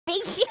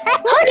Hi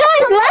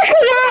guys,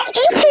 welcome back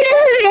into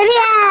the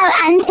video,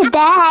 and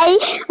today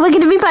we're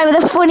going to be playing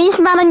with the funniest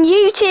man on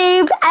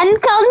YouTube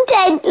and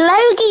content,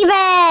 Logie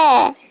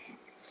Bear!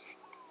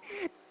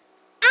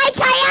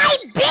 AKA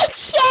Big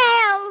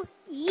Shell!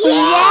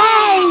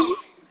 Yay!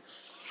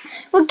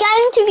 We're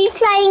going to be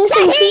playing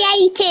some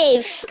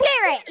creative.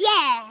 Clear it,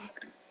 yeah!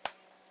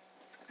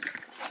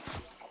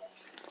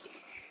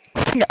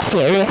 Not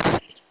serious.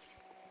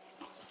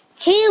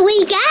 Here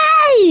we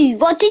go!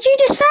 What did you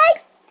just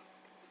say?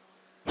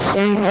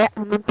 I'm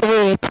a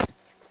bird.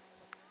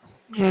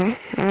 I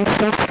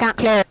can't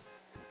clear.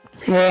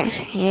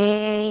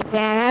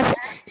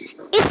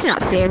 It's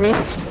not serious.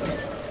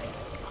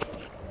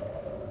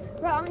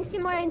 Right, I'm gonna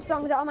sing my own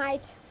song that I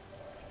made.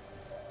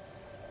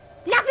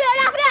 Laugh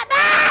it up,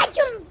 ah,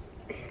 jump!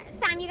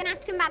 Sam, you're gonna have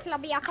to come back to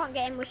lobby, I can't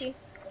get in with you.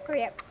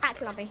 Hurry up, back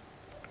to lobby.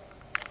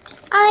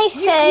 I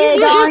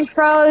said I'm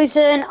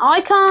frozen.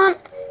 I can't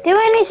do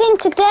anything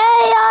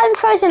today. I'm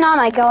frozen,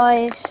 aren't I,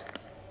 guys?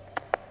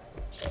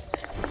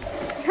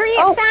 Hurry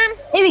up, Sam!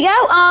 Here we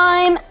go.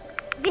 I'm...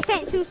 This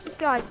ain't too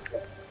slow.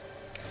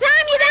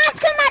 Sam, you're gonna have to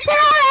come back to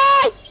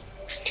lobby!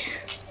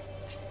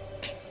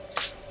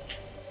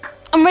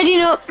 I'm ready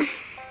to...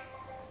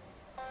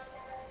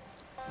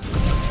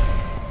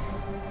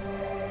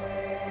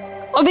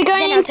 I'll be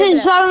going into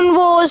Zone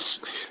Wars.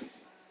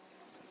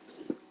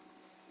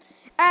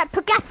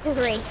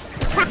 Purgatory.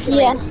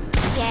 Yeah.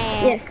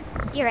 Yeah.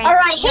 You're in.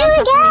 Alright, here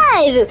we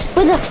go!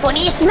 With the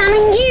funniest man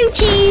on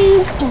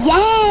YouTube!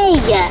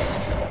 Yay!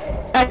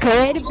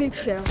 Okay, the Big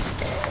Shell.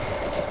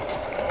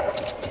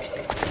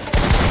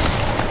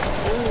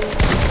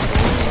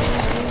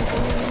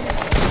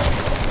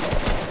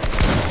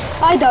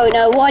 I don't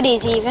know what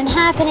is even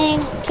happening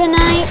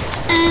tonight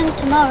and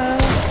tomorrow.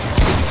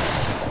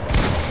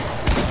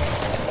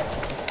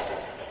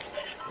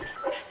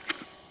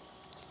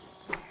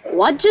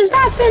 What just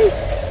happened?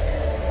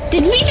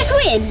 Did we just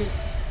win?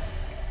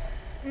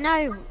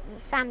 No,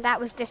 Sam, that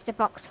was just a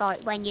box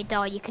fight. When you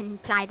die, you can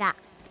play that.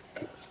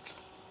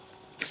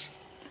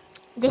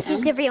 This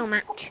is the real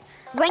match.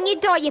 When you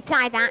die, you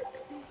play that.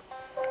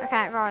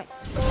 Okay, right.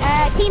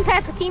 Team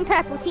purple, team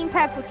purple, team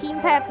purple, team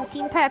purple,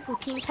 team purple,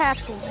 team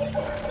purple.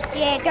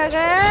 Yeah, go, go!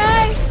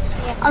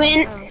 Yeah, I'm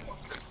in. Oh.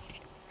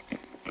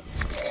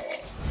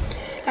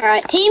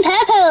 Alright, Team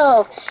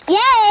Purple!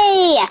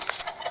 Yay!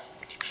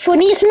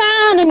 Funniest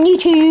man on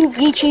YouTube,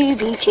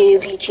 YouTube.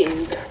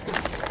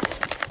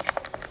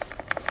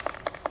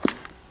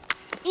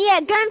 Yeah,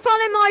 go and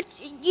follow my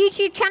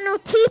YouTube channel,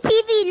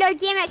 TTV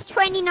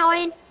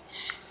LogiMX29.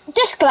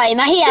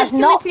 Disclaimer, he has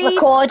Customer, not please.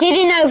 recorded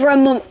in over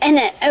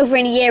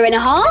a year and a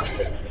half.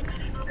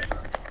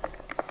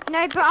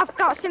 No, but I've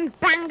got some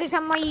bangers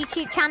on my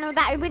YouTube channel.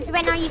 That was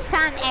when I used to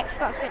play on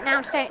Xbox, but now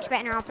I'm so much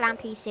better I'll play on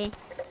PC.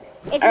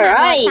 Isn't that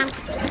right, Alright.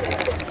 Sam?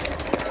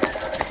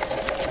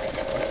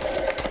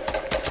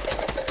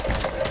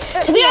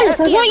 To be honest,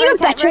 I thought you were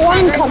better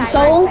on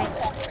console. Rotate.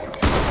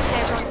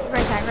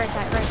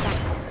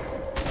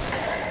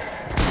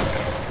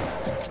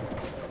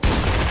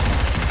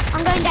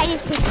 I'm going down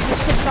into the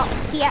box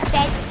here,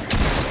 dead.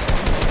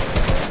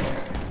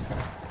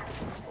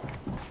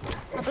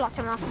 I blocked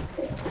him off.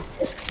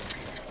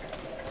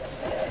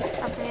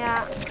 Help me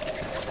out.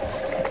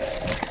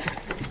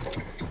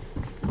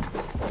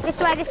 This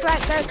way,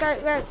 go,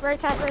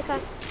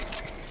 rotate.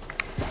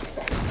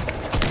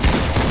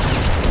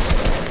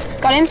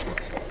 Got him.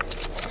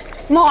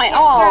 My,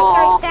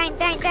 Don't, rotate.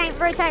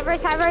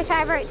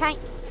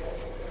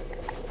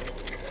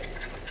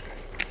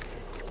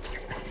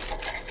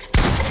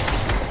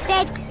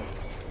 Dead.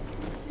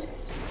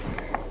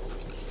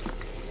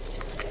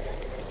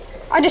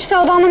 I just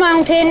fell down the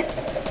mountain.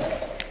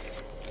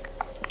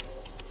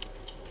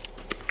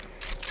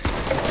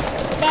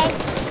 Dead.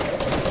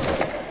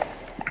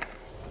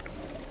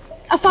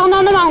 I fell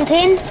down the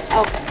mountain.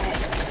 Oh.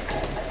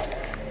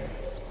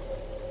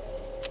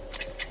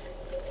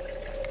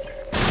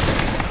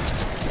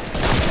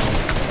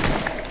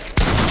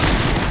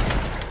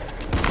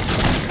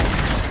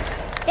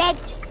 Dead.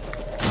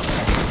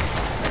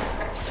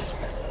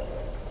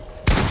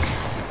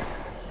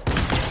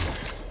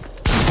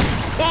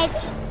 Dead.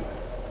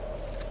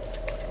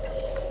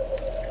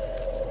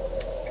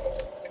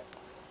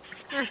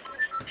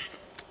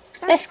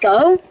 Let's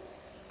go.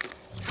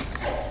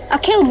 I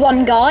killed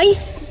one guy.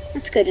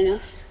 That's good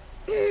enough.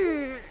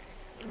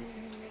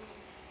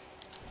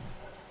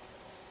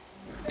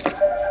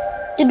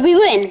 Did we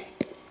win?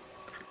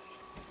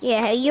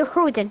 Yeah, you're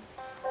holding.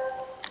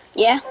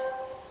 Yeah.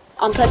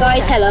 Anta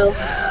guys, hello.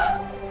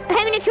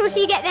 How many kills do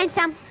you get then,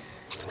 Sam?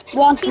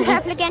 One. Team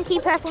purple again,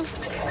 team purple.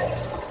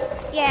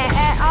 Yeah,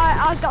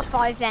 I got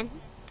 5 then.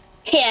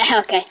 Yeah,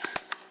 okay.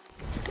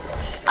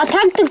 I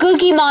tagged the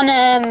Googieman,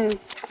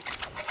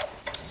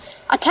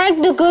 I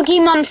tagged the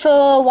Googieman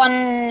for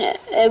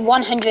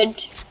 100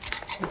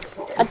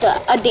 at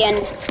the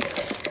end.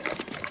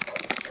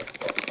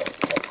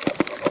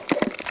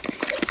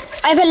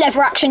 I have a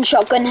lever action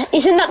shotgun.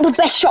 Isn't that the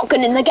best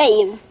shotgun in the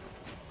game?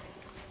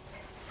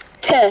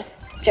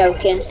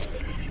 Joking.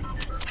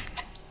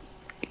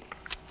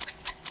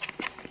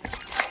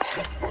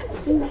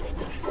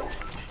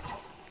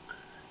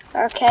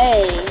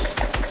 Okay.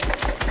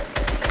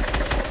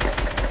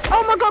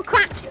 Oh my god,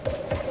 cracked!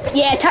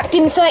 Yeah, tacked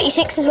him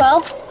 36 as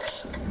well.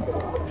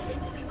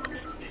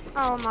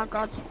 Oh my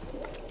god.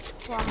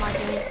 What am I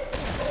doing?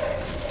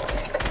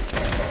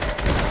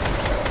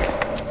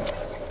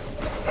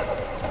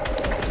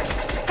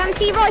 Can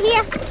see right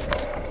here.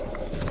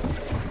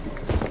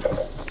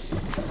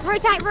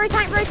 Rotate,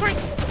 rotate, rotate.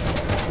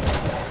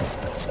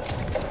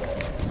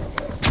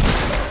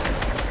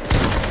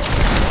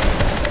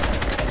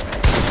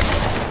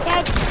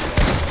 Dead.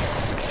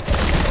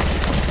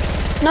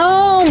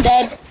 No, I'm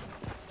dead.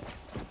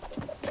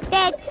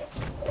 Dead.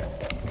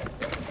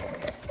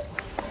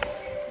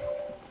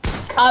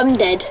 I'm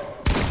dead.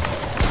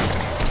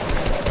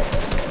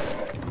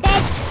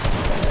 Dead.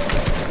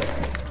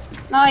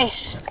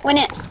 Nice. Win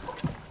it.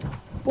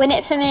 Win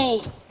it for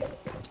me.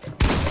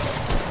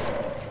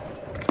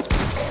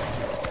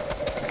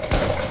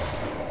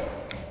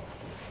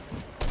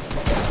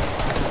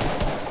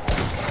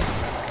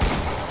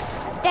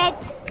 Dead.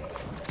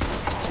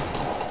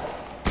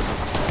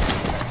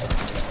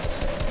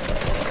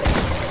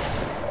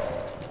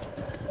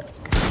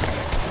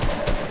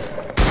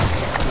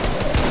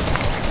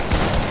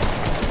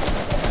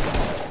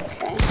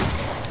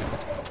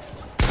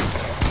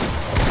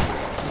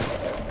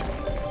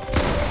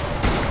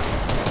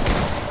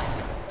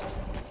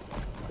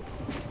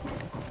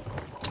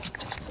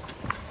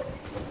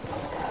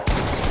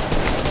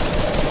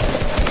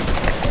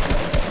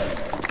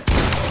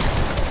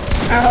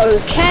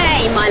 Okay.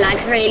 Okay, my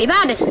lag's really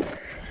bad.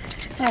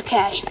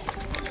 Okay.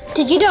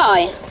 Did you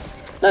die?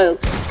 No.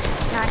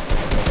 No.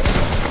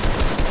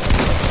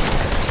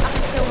 I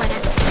can still win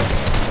it.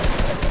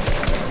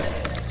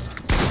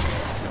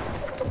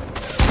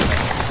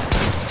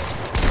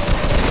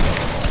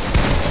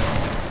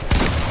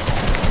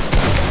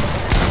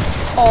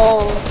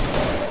 Oh.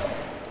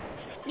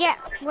 Yeah,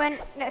 win.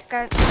 Let's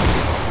go.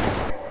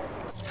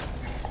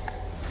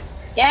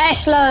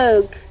 Yes,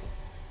 Logue.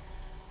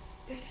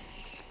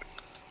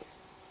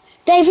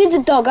 David the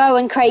Doggo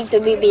and Craig the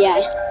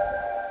BBA.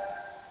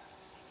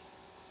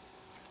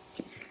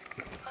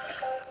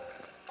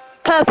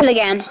 Purple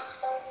again.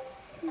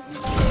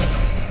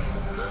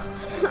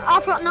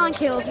 I've got 9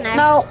 kills now.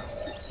 No.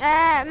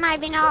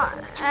 Maybe not.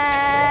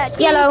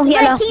 Yellow, red,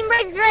 yellow. Team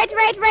red, red,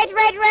 red, red,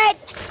 red, red.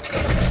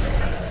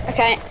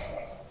 Okay.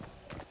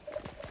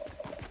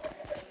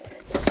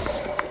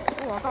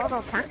 Oh, I got a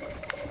gold tack.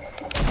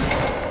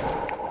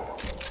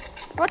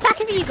 What tack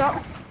have you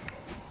got?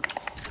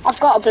 I've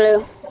got a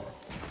blue.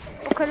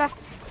 What colour?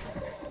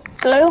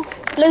 Blue?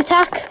 Blue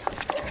tack?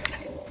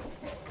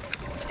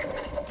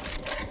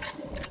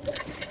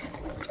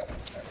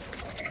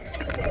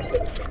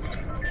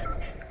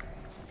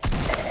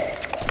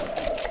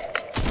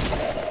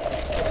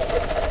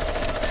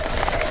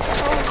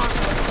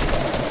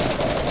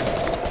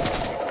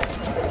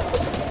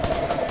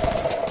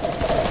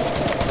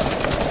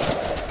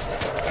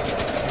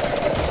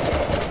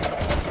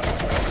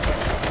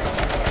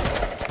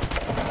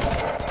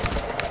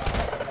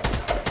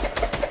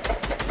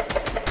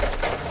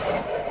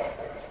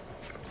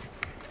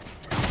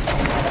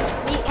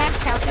 You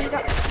exhale, so you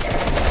got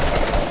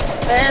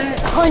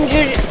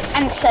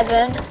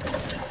 107.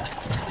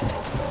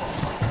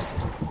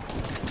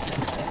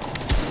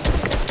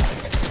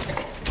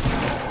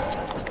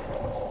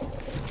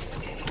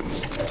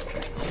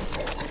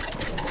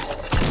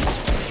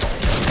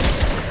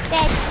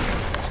 dead.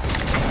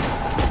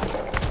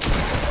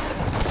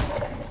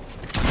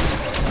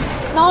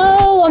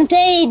 No, I'm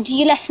dead.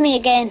 You left me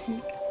again.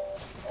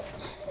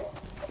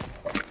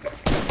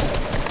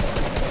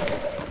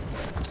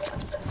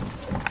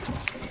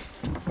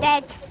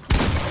 Dead.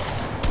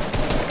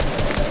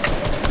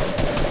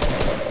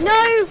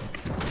 No!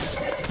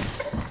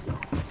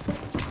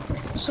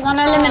 Someone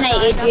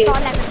eliminated Oh, you. I've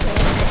got 11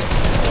 kills.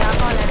 Yeah, I've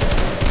got 11.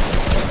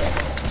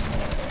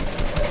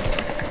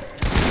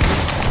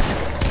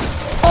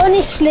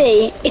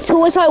 Honestly, it's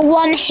always like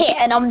one hit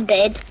and I'm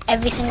dead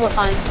every single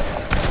time.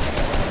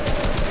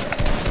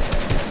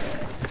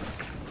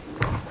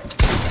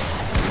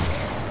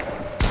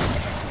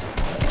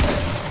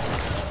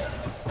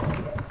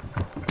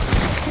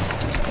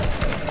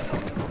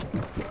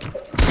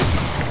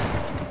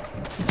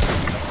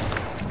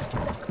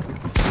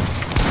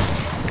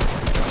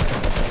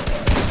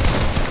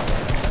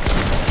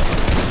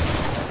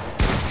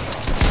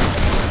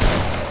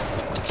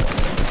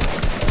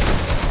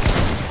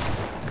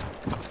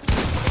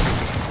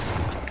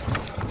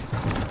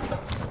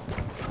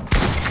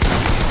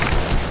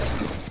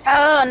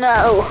 Oh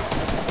no.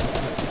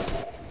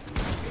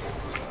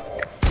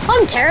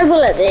 I'm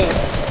terrible at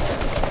this.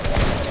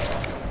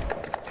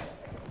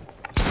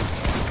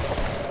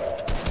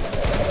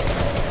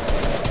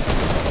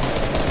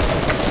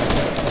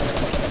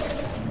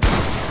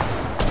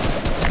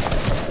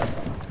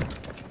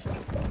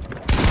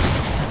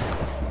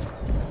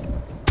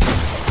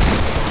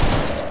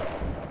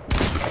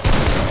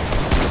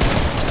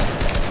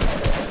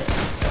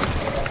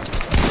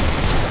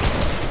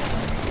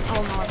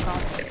 Oh my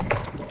god.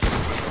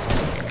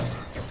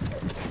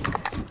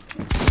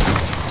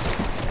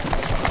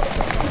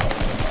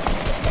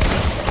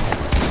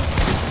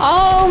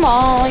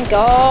 my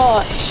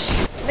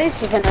gosh.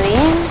 This is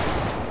annoying.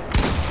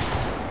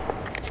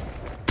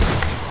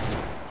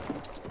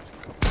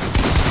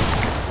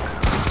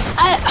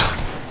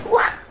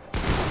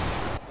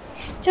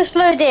 Just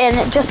load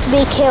in just to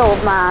be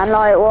killed, man.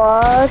 Like,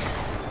 what?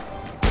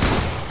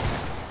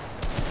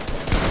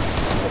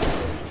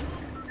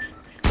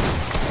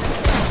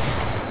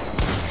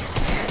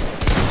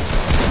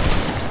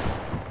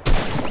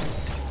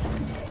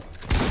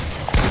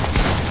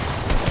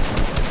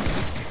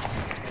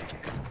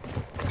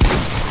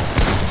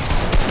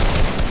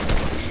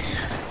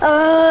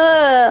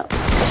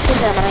 This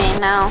is annoying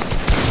now.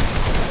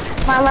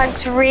 My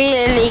leg's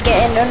really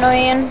getting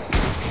annoying.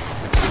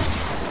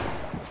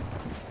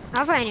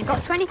 I've only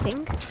got 20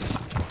 things.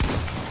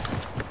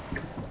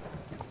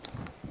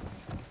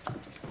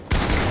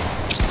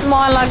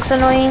 My leg's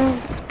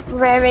annoying.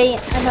 Very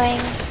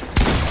annoying.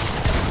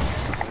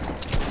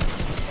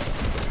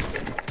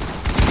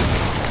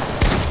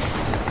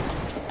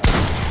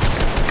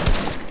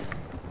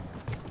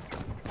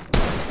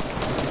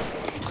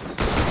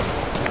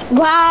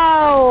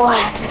 Wow.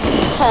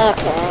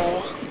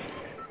 Okay.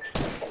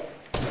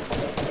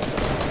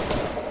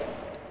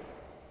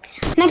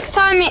 Next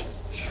time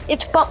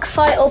it's box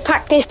fight or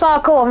practice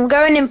parkour. I'm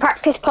going in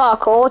practice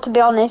parkour, to be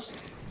honest.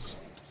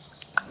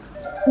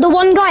 The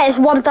one guy has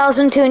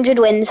 1,200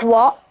 wins.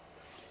 What?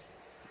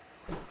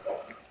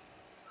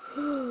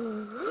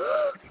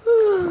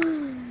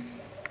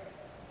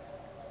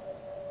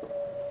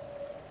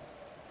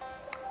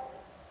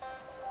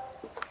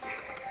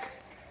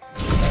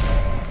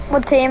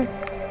 What team?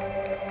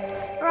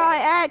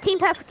 Right, team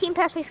purple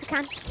if we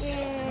can.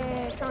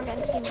 Yeah, try and get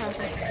into team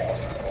purple.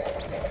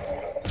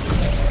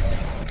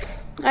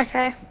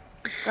 Okay.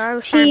 Go,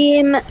 Sam.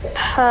 Team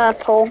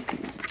purple.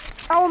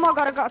 Oh my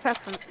god, I got a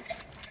purple.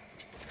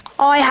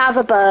 I have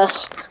a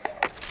burst.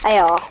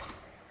 AR.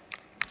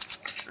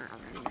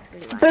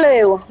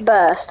 Blue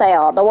burst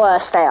AR. The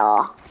worst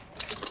AR.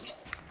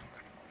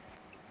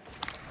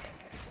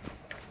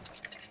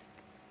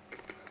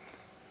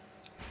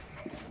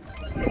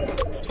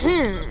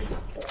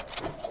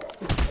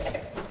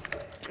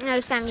 No,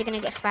 Sam, you're gonna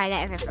get sprayed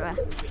out everywhere.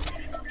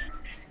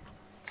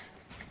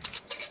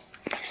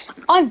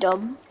 I'm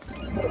dumb.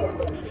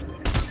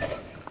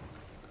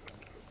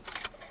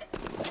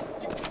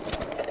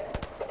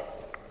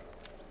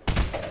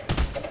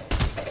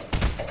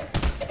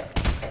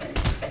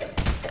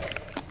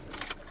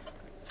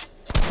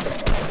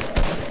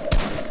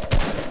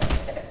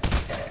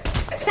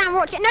 Sam,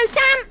 watch it. No,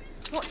 Sam!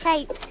 Watch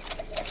out.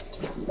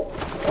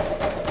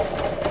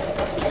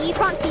 You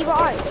can't see what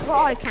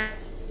I can.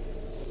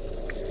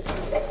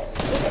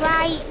 This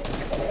way.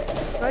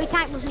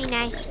 Rotate with me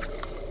now.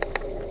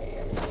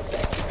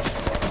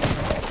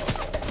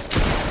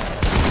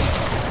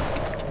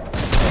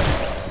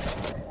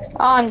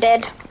 Oh, I'm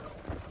dead.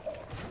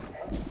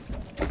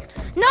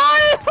 No!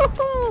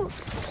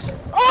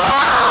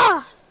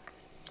 Oh!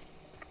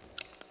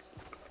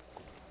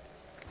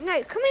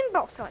 No, come in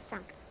box fight,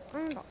 Sam.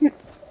 Come in box.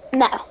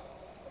 No.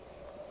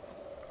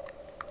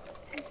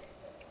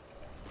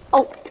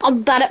 Oh,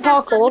 I'm bad at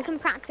Sam, parkour. you can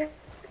practice.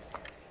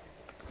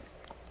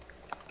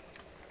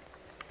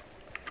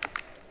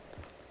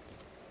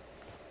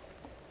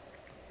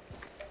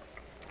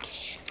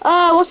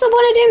 What's the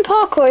point of doing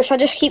parkour if I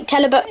just keep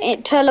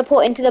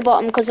teleporting to the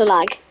bottom because of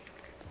lag?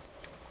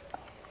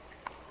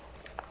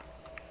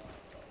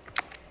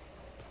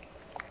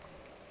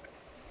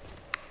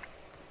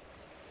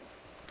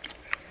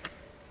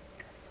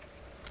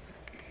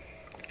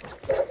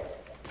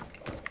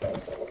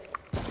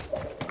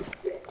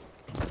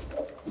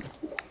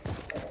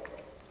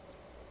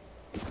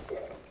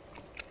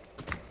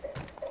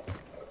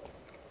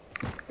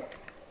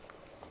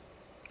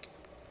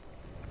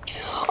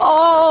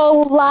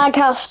 Oh, lag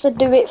has to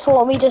do it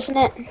for me, doesn't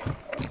it?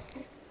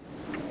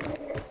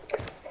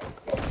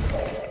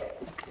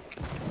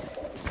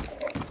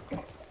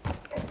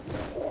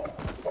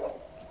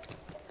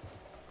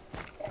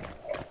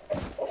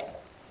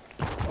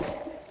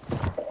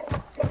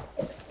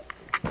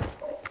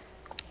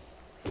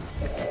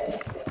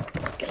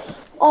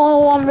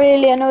 Oh, I'm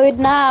really annoyed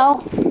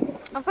now.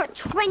 I've got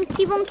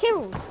 21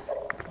 kills.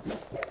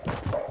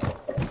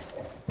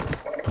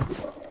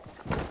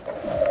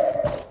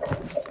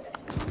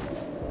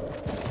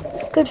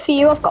 Good for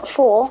you, I've got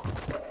 4.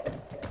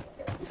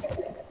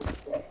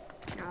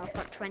 No, I've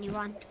got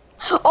 21.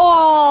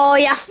 Oh,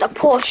 he has to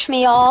push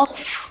me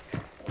off.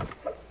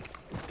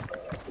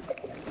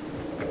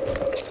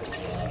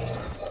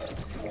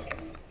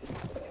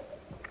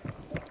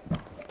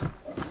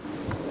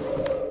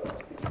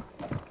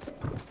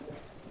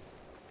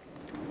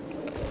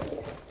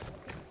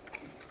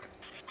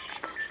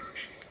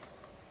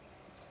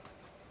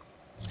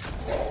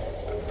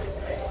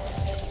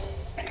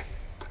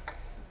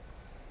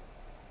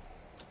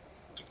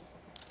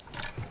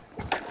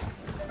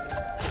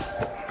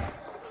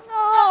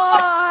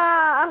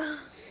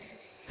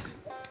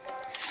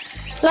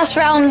 Last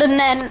round and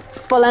then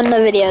we'll end the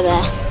video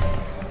there.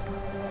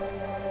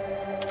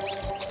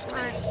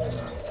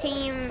 Right.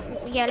 Team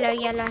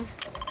yellow.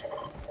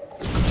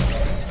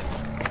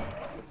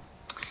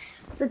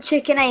 The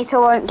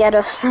Chickenator won't get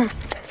us. Oh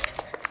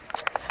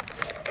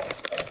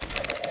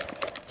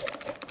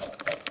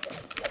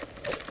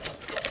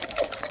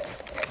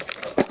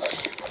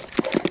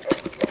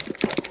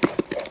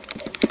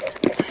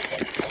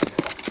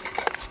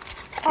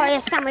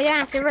yes, Sam, we don't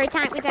have to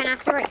rotate, we don't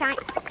have to rotate.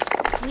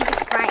 We just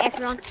spray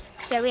everyone,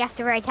 so we have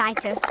to rotate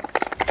too.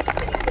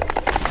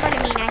 What do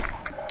you mean, eh?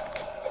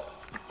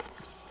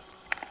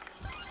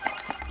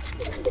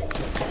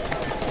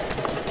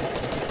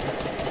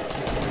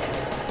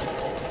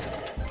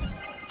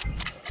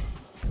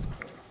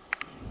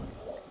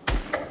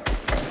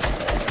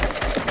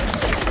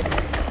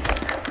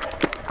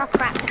 Oh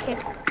crap, the kid.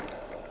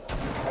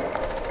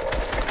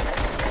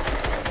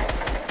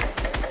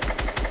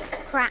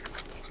 Cracked.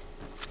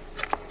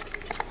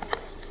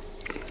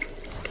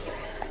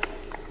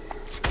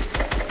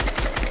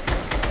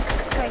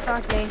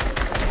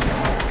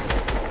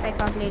 Very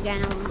badly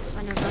again on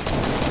another.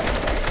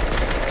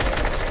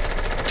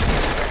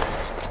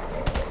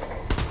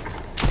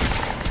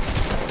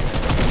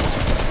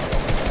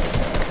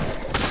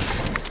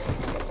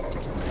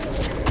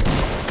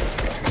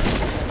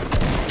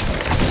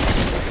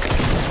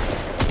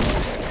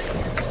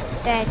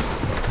 Dead.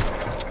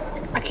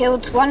 I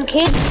killed one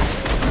kid.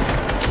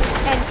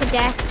 Dead to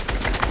death.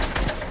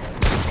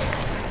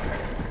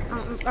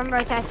 I'm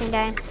rotating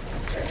down.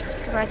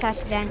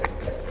 Rotating down.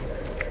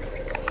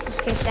 This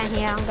kid's down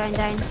here, I'm going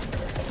down.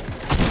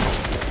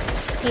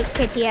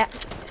 Kid here.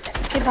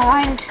 Kid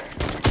behind.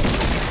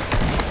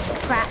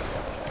 Crap.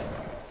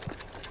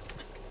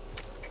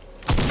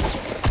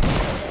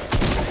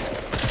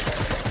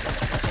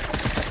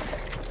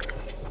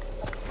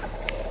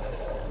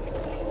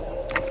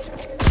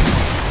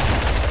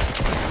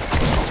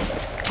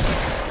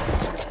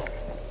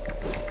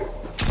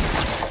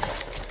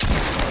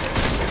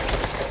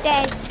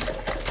 Dead.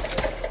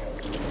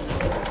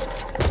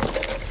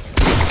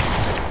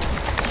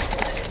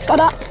 Got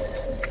up.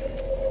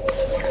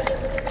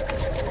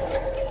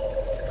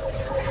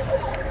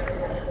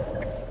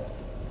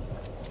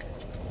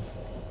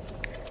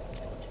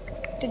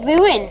 Did we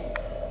win?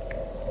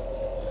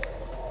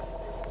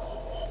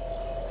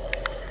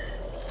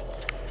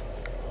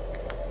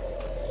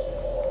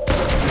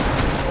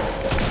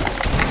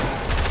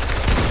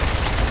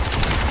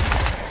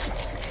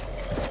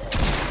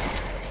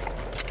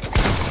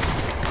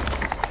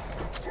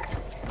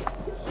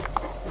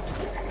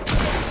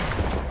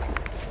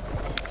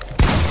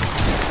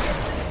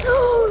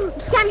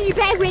 Sam, you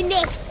better win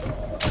this.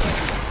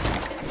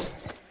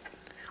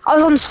 I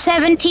was on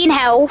 17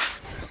 health.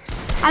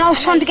 And I was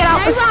trying to get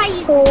out the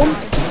storm.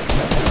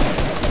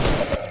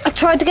 I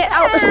tried to get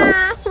out the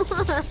storm.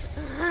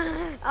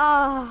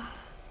 Oh.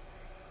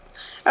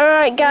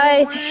 Alright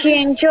guys, if you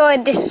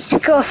enjoyed this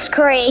scuffed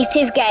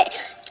creative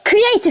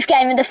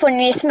game with the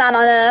funniest man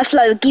on earth,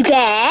 Loki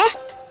Bear.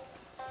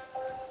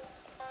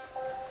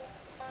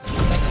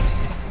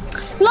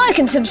 Like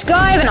and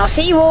subscribe and I'll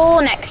see you all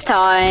next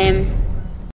time.